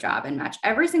qualified for a job and match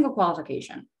every single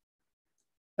qualification.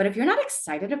 But if you're not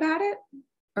excited about it,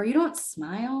 or you don't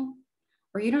smile,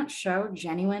 or you don't show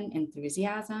genuine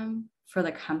enthusiasm for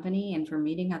the company and for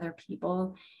meeting other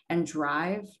people and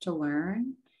drive to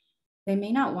learn, they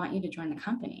may not want you to join the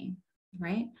company,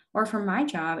 right? Or for my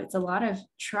job, it's a lot of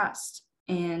trust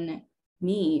in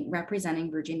me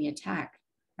representing Virginia Tech,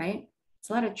 right? It's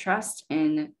a lot of trust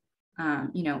in,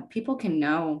 you know, people can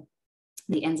know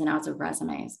the ins and outs of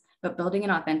resumes, but building an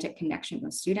authentic connection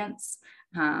with students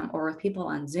or with people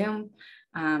on Zoom,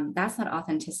 that's that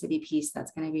authenticity piece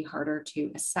that's going to be harder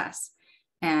to assess.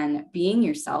 And being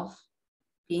yourself,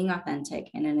 being authentic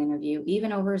in an interview,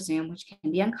 even over Zoom, which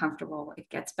can be uncomfortable, it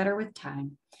gets better with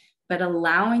time, but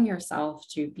allowing yourself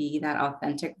to be that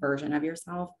authentic version of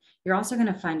yourself, you're also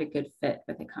going to find a good fit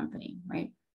with the company,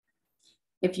 right?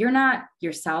 If you're not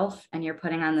yourself and you're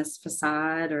putting on this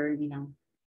facade or, you know,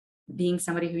 being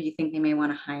somebody who you think they may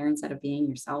want to hire instead of being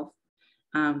yourself,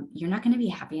 you're not going to be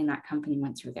happy in that company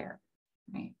once you're there,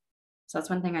 right? So that's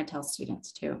one thing I tell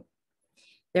students too.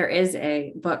 There is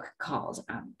a book called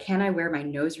Can I Wear My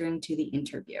Nose Ring to the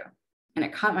Interview? And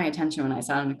it caught my attention when I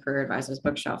saw it on the Career Advisor's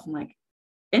bookshelf. I'm like,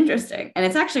 interesting. And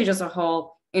it's actually just a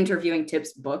whole interviewing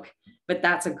tips book, but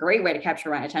that's a great way to capture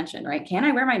my attention, right? Can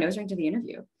I wear my nose ring to the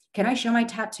interview? Can I show my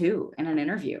tattoo in an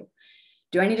interview?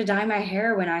 Do I need to dye my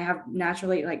hair when I have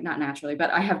naturally, like not naturally,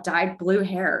 but I have dyed blue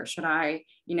hair? Should I,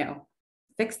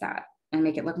 fix that and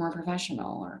make it look more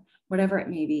professional or whatever it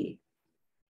may be?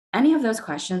 Any of those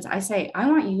questions, I say, I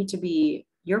want you to be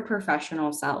your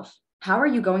professional self. How are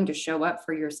you going to show up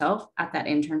for yourself at that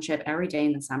internship every day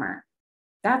in the summer?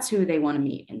 That's who they want to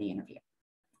meet in the interview.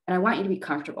 And I want you to be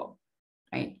comfortable,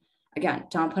 right? Again,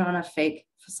 don't put on a fake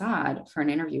facade for an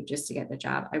interview just to get the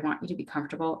job. I want you to be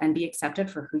comfortable and be accepted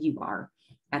for who you are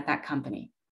at that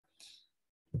company.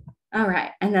 All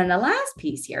right. And then the last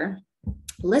piece here,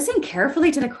 listen carefully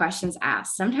to the questions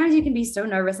asked. Sometimes you can be so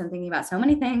nervous and thinking about so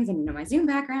many things and, my Zoom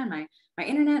background, my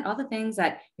internet, all the things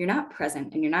that you're not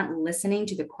present and you're not listening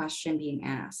to the question being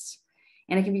asked.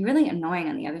 And it can be really annoying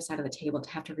on the other side of the table to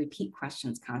have to repeat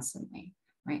questions constantly,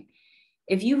 right?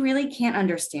 If you really can't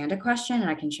understand a question, and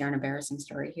I can share an embarrassing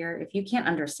story here, if you can't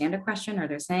understand a question or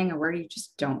they're saying a word you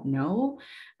just don't know,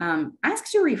 ask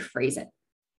to rephrase it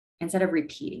instead of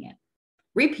repeating it.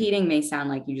 Repeating may sound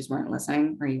like you just weren't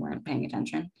listening or you weren't paying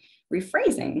attention.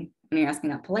 Rephrasing, when you're asking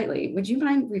that politely, would you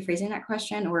mind rephrasing that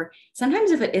question? Or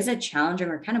sometimes if it is a challenging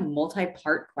or kind of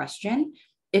multi-part question,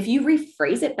 if you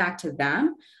rephrase it back to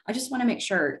them, I just want to make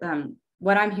sure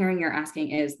what I'm hearing you're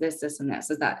asking is this, this, and this.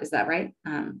 Is that right?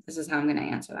 This is how I'm going to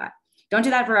answer that. Don't do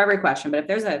that for every question, but if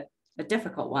there's a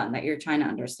difficult one that you're trying to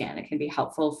understand, it can be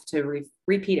helpful to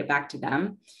repeat it back to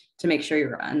them to make sure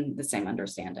you're on the same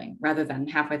understanding rather than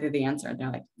halfway through the answer.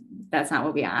 They're like, that's not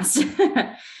what we asked.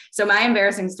 So my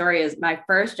embarrassing story is my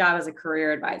first job as a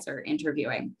career advisor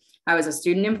interviewing. I was a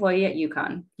student employee at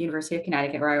UConn, University of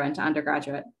Connecticut, where I went to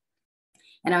undergraduate.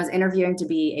 And I was interviewing to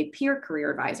be a peer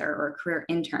career advisor or a career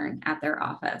intern at their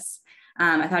office.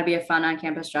 I thought it'd be a fun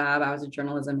on-campus job. I was a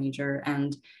journalism major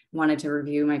and wanted to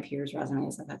review my peers'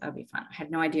 resumes. I thought that'd be fun. I had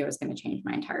no idea it was going to change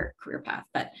my entire career path,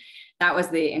 but that was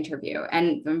the interview.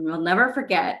 And we'll never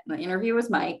forget, the interview was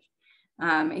Mike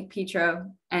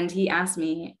Petro, and he asked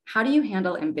me, how do you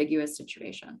handle ambiguous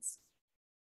situations?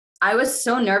 I was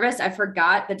so nervous, I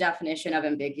forgot the definition of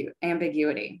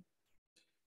ambiguity.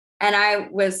 And I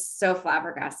was so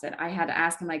flabbergasted. I had to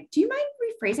ask him, like, do you mind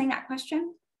rephrasing that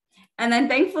question? And then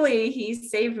thankfully he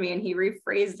saved me and he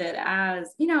rephrased it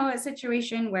as, a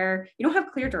situation where you don't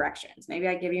have clear directions. Maybe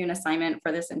I give you an assignment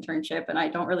for this internship and I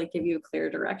don't really give you a clear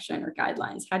direction or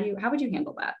guidelines. How would you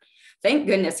handle that? Thank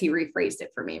goodness he rephrased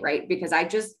it for me, right? Because I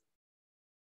just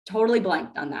totally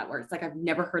blanked on that word. It's like, I've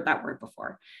never heard that word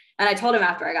before. And I told him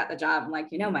after I got the job, I'm like,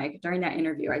 Mike, during that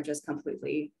interview, I just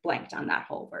completely blanked on that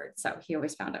whole word. So he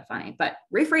always found it funny, but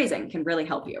rephrasing can really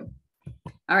help you.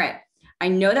 All right. I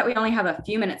know that we only have a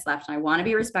few minutes left and I want to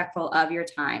be respectful of your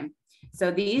time. So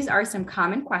these are some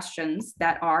common questions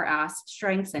that are asked: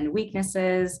 strengths and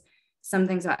weaknesses, some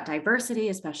things about diversity,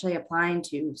 especially applying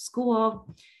to school.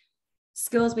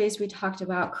 Skills-based, we talked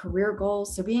about career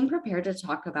goals. So being prepared to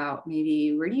talk about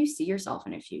maybe where do you see yourself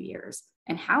in a few years?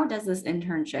 And how does this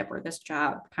internship or this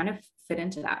job kind of fit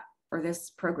into that, or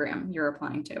this program you're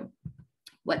applying to?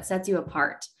 What sets you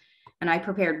apart? And I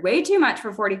prepared way too much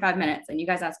for 45 minutes and you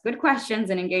guys asked good questions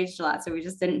and engaged a lot. So we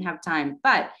just didn't have time.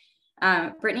 But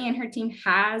Brittany and her team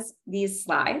has these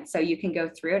slides, so you can go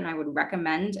through it. And I would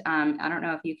recommend, I don't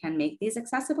know if you can make these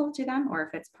accessible to them or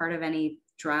if it's part of any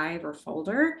drive or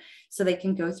folder, so they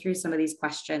can go through some of these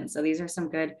questions. So these are some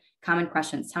good common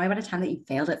questions. Tell me about a time that you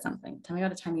failed at something. Tell me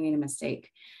about a time you made a mistake.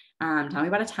 Tell me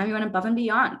about a time you went above and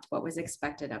beyond what was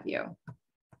expected of you.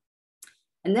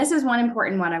 And this is one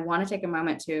important one I want to take a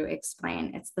moment to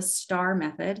explain. It's the STAR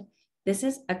method. This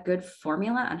is a good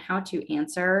formula on how to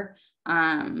answer a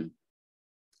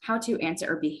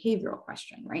behavioral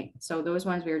question, right? So those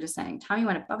ones we were just saying, tell me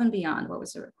went above and beyond what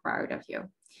was required of you.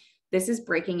 This is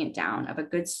breaking it down of a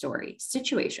good story: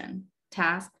 situation,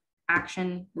 task,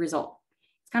 action, result.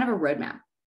 It's kind of a roadmap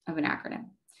of an acronym.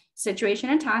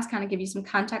 Situation and task kind of give you some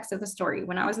context of the story.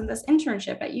 When I was in this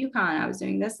internship at UConn, I was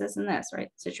doing this, this, and this, right?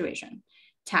 Situation.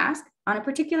 Task: on a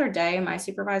particular day, my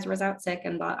supervisor was out sick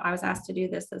and I was asked to do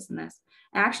this, this, and this.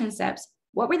 Action steps: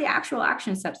 what were the actual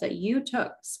action steps that you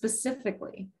took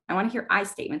specifically? I want to hear I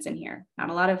statements in here, not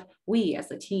a lot of we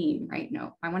as a team, right?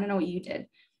 No, I want to know what you did.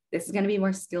 This is going to be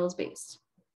more skills-based.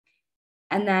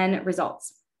 And then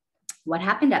results: what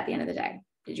happened at the end of the day?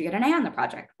 Did you get an A on the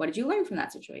project? What did you learn from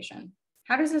that situation?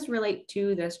 How does this relate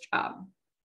to this job?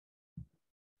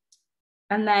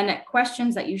 And then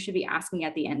questions that you should be asking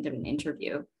at the end of an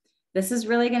interview. This is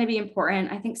really going to be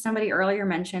important. I think somebody earlier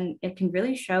mentioned it can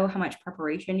really show how much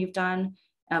preparation you've done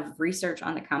of research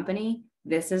on the company,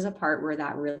 this is a part where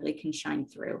that really can shine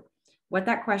through. What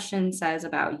that question says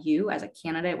about you as a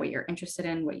candidate, what you're interested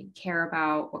in, what you care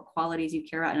about, what qualities you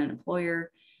care about in an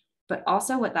employer, but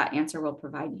also what that answer will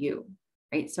provide you,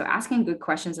 right? So asking good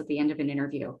questions at the end of an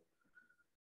interview.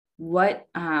 What,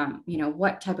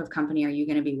 what type of company are you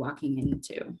going to be walking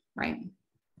into, right?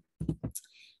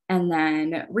 And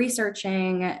then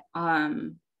researching,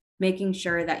 making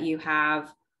sure that you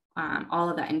have all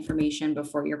of that information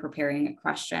before you're preparing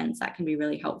questions. That can be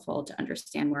really helpful to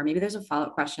understand more. Maybe there's a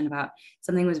follow-up question about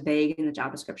something was vague in the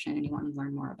job description and you want to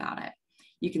learn more about it.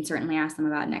 You can certainly ask them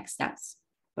about next steps,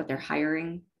 what their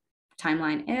hiring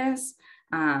timeline is,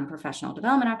 professional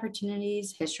development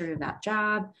opportunities, history of that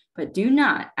job, but do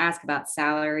not ask about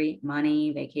salary,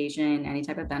 money, vacation, any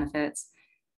type of benefits,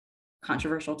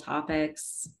 controversial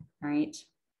topics, right?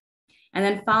 And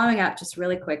then following up just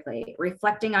really quickly,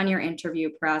 reflecting on your interview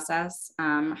process.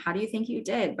 How do you think you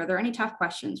did? Were there any tough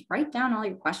questions? Write down all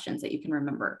your questions that you can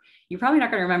remember. You're probably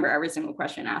not going to remember every single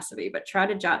question asked of you, but try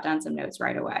to jot down some notes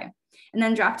right away. And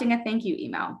then drafting a thank you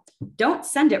email. Don't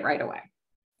send it right away.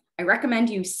 I recommend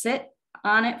you sit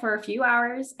on it for a few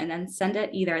hours and then send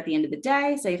it either at the end of the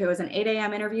day. Say if it was an 8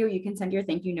 a.m. interview, you can send your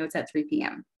thank you notes at 3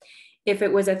 p.m. If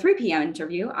it was a 3 p.m.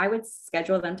 interview, I would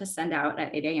schedule them to send out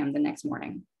at 8 a.m. the next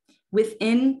morning.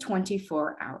 Within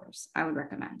 24 hours, I would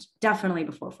recommend, definitely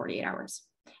before 48 hours.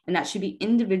 And that should be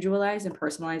individualized and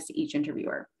personalized to each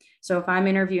interviewer. So if I'm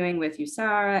interviewing with you,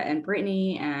 Sarah and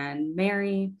Brittany and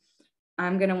Mary,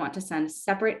 I'm going to want to send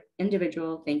separate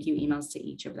individual thank you emails to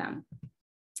each of them.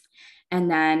 And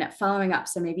then following up.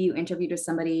 So maybe you interviewed with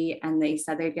somebody and they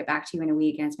said they'd get back to you in a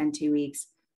week and it's been 2 weeks.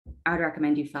 I would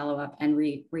recommend you follow up and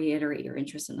reiterate your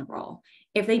interest in the role.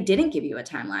 If they didn't give you a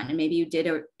timeline and maybe you did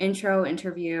an intro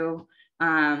interview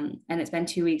and it's been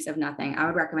 2 weeks of nothing, I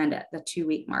would recommend it, the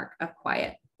 2-week mark of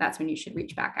quiet. That's when you should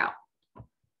reach back out.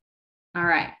 All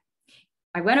right.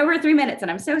 I went over 3 minutes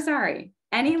and I'm so sorry.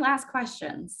 Any last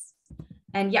questions?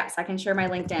 And yes, I can share my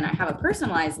LinkedIn. I have a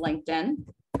personalized LinkedIn.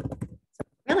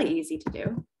 It's really easy to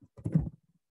do.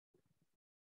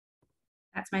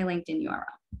 That's my LinkedIn URL.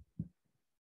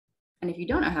 And if you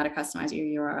don't know how to customize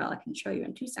your URL, I can show you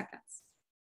in 2 seconds.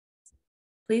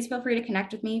 Please feel free to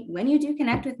connect with me. When you do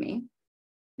connect with me,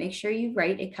 make sure you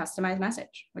write a customized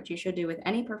message, which you should do with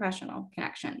any professional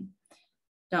connection.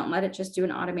 Don't let it just do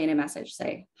an automated message.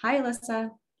 Say, hi, Alyssa.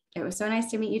 It was so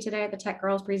nice to meet you today at the Tech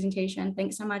Girls presentation.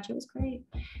 Thanks so much. It was great.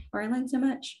 Or I learned so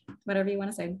much. Whatever you want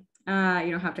to say.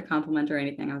 You don't have to compliment or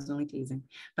anything. I was only teasing.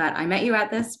 But I met you at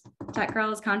this Tech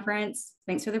Girls conference.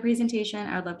 Thanks for the presentation.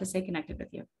 I would love to stay connected with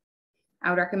you. I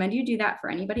would recommend you do that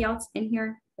for anybody else in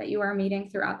here that you are meeting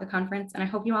throughout the conference. And I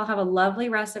hope you all have a lovely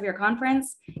rest of your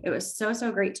conference. It was so,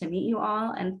 so great to meet you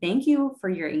all. And thank you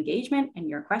for your engagement and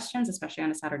your questions, especially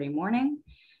on a Saturday morning.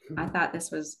 I thought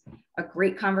this was a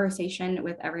great conversation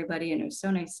with everybody and it was so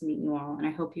nice to meet you all. And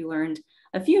I hope you learned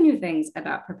a few new things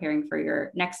about preparing for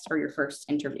your next or your first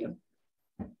interview.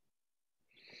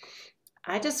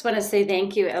 I just want to say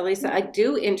thank you, Elisa. I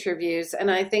do interviews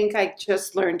and I think I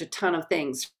just learned a ton of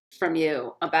things from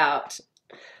you about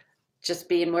just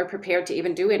being more prepared to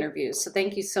even do interviews. So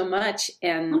thank you so much.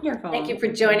 And Wonderful. Thank you for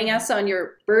joining us on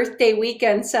your birthday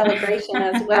weekend celebration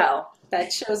as well.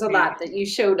 That shows a lot that you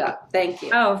showed up. Thank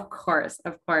you. Oh, of course.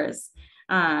 Of course.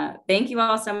 Thank you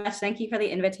all so much. Thank you for the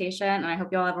invitation. And I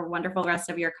hope you all have a wonderful rest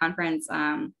of your conference.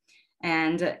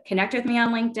 And connect with me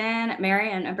on LinkedIn, Mary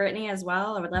and Brittany as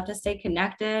well. I would love to stay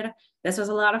connected. This was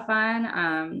a lot of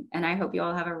fun. And I hope you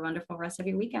all have a wonderful rest of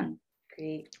your weekend.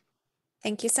 Great.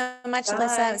 Thank you so much, Bye.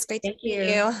 Alyssa. It was great to meet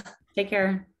you. Take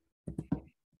care.